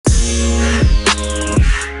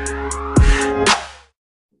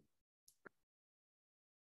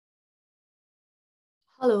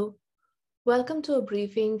Hello, welcome to a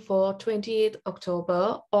briefing for 28th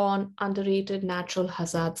October on underrated natural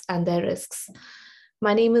hazards and their risks.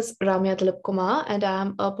 My name is Ramya Dilip Kumar and I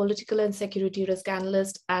am a political and security risk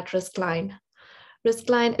analyst at Riskline.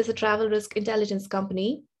 Riskline is a travel risk intelligence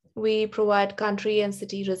company. We provide country and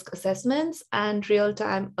city risk assessments and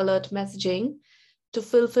real-time alert messaging to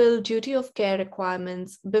fulfill duty of care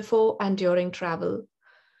requirements before and during travel.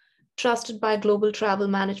 Trusted by global travel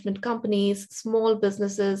management companies, small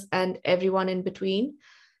businesses, and everyone in between,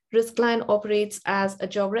 Riskline operates as a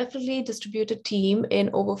geographically distributed team in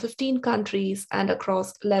over 15 countries and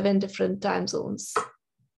across 11 different time zones.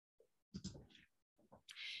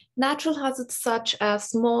 Natural hazards such as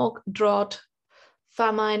smog, drought,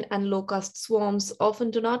 famine, and locust swarms often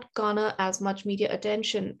do not garner as much media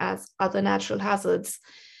attention as other natural hazards.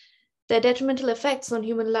 Their detrimental effects on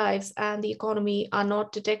human lives and the economy are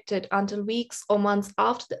not detected until weeks or months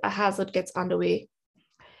after the hazard gets underway.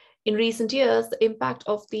 In recent years, the impact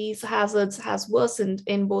of these hazards has worsened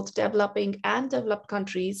in both developing and developed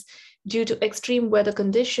countries due to extreme weather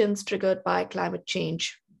conditions triggered by climate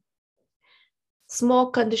change.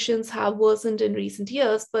 Smog conditions have worsened in recent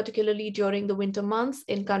years, particularly during the winter months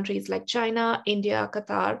in countries like China, India,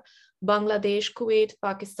 Qatar, Bangladesh, Kuwait,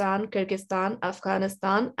 Pakistan, Kyrgyzstan,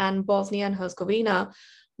 Afghanistan, and Bosnia and Herzegovina,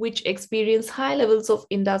 which experience high levels of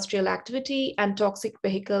industrial activity and toxic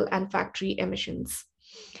vehicle and factory emissions.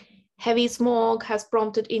 Heavy smog has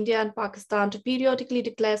prompted India and Pakistan to periodically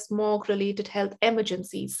declare smog-related health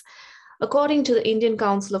emergencies. According to the Indian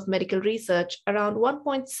Council of Medical Research, around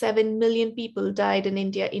 1.7 million people died in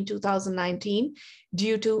India in 2019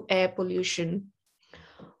 due to air pollution.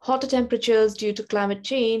 Hotter temperatures due to climate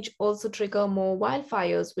change also trigger more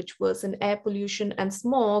wildfires, which worsen air pollution and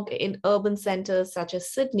smog in urban centers such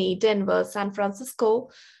as Sydney, Denver, San Francisco,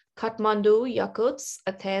 Kathmandu, Yakutsk,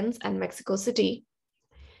 Athens, and Mexico City.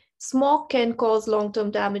 Smog can cause long-term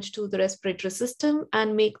damage to the respiratory system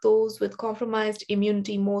and make those with compromised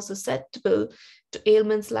immunity more susceptible to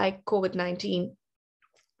ailments like COVID-19.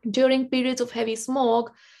 During periods of heavy smog,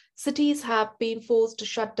 cities have been forced to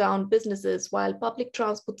shut down businesses while public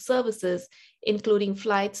transport services, including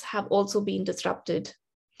flights, have also been disrupted.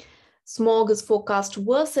 Smog is forecast to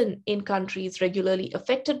worsen in countries regularly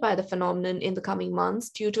affected by the phenomenon in the coming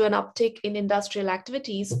months due to an uptick in industrial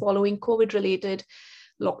activities following COVID-related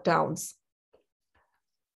lockdowns.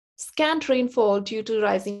 Scant rainfall due to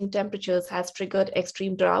rising temperatures has triggered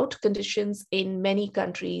extreme drought conditions in many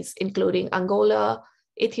countries, including Angola,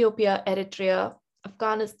 Ethiopia, Eritrea,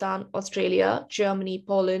 Afghanistan, Australia, Germany,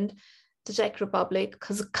 Poland, the Czech Republic,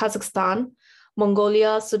 Kazakhstan,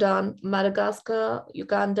 Mongolia, Sudan, Madagascar,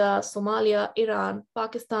 Uganda, Somalia, Iran,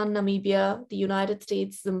 Pakistan, Namibia, the United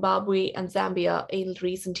States, Zimbabwe, and Zambia in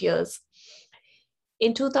recent years.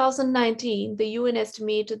 In 2019, the UN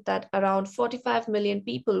estimated that around 45 million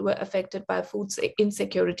people were affected by food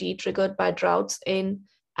insecurity triggered by droughts in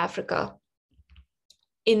Africa.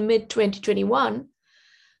 In mid-2021,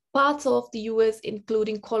 parts of the US,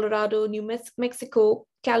 including Colorado, New Mexico,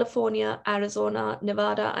 California, Arizona,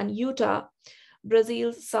 Nevada, and Utah,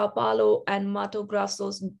 Brazil's Sao Paulo and Mato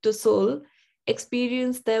Grosso do Sul,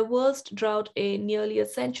 experienced their worst drought in nearly a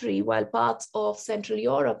century, while parts of Central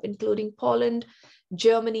Europe, including Poland,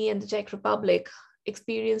 Germany, and the Czech Republic,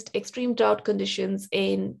 experienced extreme drought conditions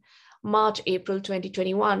in March-April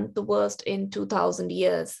 2021, the worst in 2,000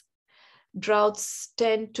 years. Droughts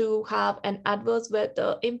tend to have an adverse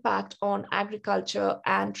weather impact on agriculture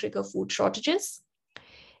and trigger food shortages.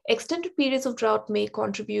 Extended periods of drought may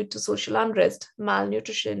contribute to social unrest,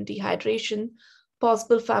 malnutrition, dehydration,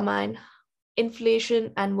 possible famine,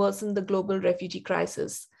 inflation, and worsen the global refugee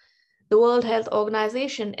crisis. The World Health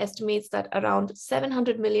Organization estimates that around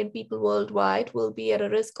 700 million people worldwide will be at a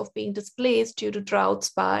risk of being displaced due to droughts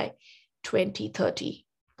by 2030.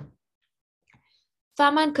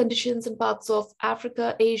 Famine conditions in parts of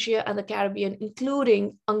Africa, Asia, and the Caribbean,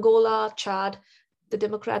 including Angola, Chad, the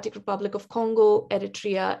Democratic Republic of Congo,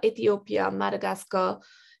 Eritrea, Ethiopia, Madagascar,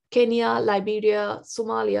 Kenya, Liberia,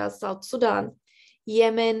 Somalia, South Sudan,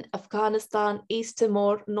 Yemen, Afghanistan, East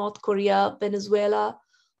Timor, North Korea, Venezuela,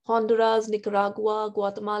 Honduras, Nicaragua,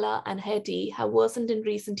 Guatemala, and Haiti have worsened in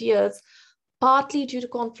recent years, partly due to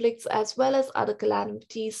conflicts as well as other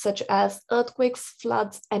calamities such as earthquakes,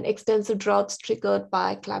 floods, and extensive droughts triggered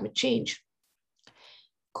by climate change.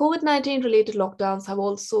 COVID-19 related lockdowns have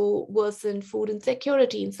also worsened food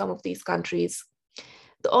insecurity in some of these countries.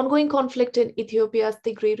 The ongoing conflict in Ethiopia's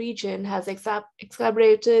Tigray region has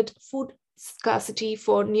exacerbated food scarcity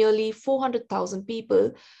for nearly 400,000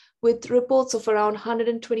 people, with reports of around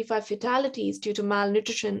 125 fatalities due to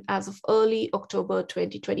malnutrition as of early October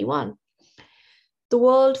 2021. The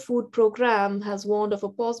World Food Programme has warned of a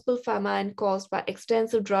possible famine caused by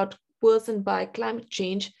extensive drought worsened by climate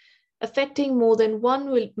change, affecting more than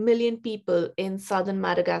 1 million people in southern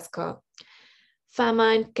Madagascar.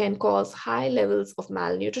 Famine can cause high levels of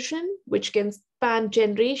malnutrition, which can span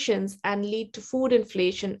generations and lead to food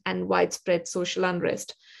inflation and widespread social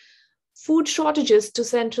unrest. Food shortages to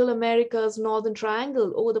Central America's Northern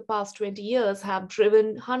Triangle over the past 20 years have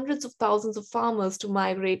driven hundreds of thousands of farmers to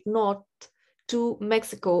migrate north to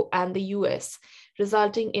Mexico and the US,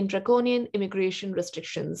 resulting in draconian immigration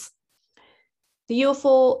restrictions. The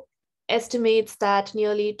UFO estimates that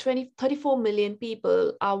nearly 34 million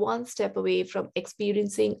people are one step away from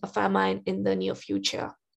experiencing a famine in the near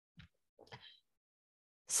future.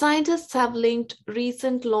 Scientists have linked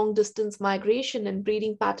recent long-distance migration and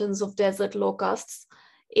breeding patterns of desert locusts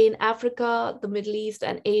in Africa, the Middle East,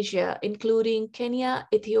 and Asia, including Kenya,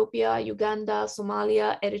 Ethiopia, Uganda,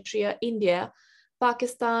 Somalia, Eritrea, India,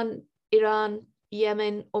 Pakistan, Iran,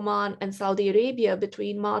 Yemen, Oman, and Saudi Arabia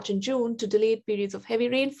between March and June to delayed periods of heavy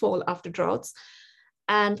rainfall after droughts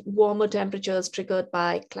and warmer temperatures triggered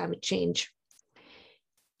by climate change.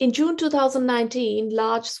 In June 2019,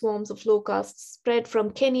 large swarms of locusts spread from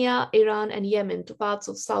Kenya, Iran, and Yemen to parts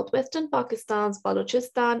of southwestern Pakistan's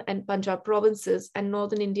Balochistan and Punjab provinces and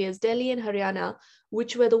northern India's Delhi and Haryana,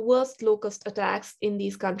 which were the worst locust attacks in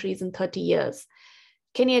these countries in 30 years.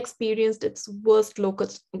 Kenya experienced its worst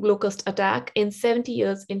locust attack in 70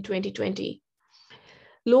 years in 2020.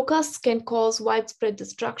 Locusts can cause widespread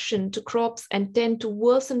destruction to crops and tend to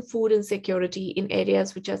worsen food insecurity in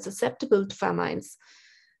areas which are susceptible to famines.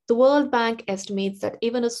 The World Bank estimates that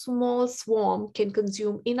even a small swarm can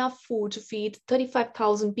consume enough food to feed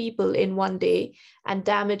 35,000 people in one day and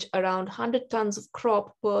damage around 100 tons of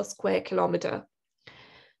crop per square kilometer.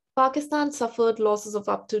 Pakistan suffered losses of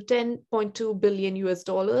up to $10.2 billion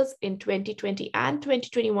in 2020 and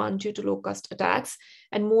 2021 due to locust attacks,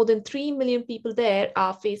 and more than 3 million people there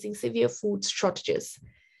are facing severe food shortages.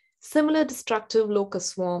 Similar destructive locust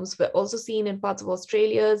swarms were also seen in parts of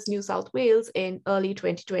Australia's New South Wales in early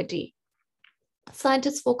 2020.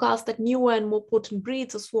 Scientists forecast that newer and more potent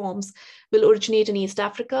breeds of swarms will originate in East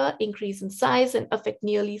Africa, increase in size, and affect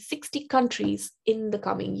nearly 60 countries in the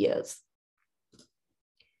coming years.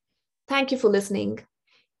 Thank you for listening.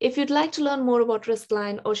 If you'd like to learn more about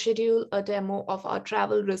Riskline or schedule a demo of our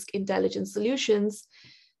travel risk intelligence solutions,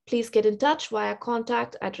 please get in touch via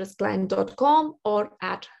contact@riskline.com or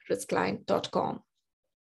at riskline.com.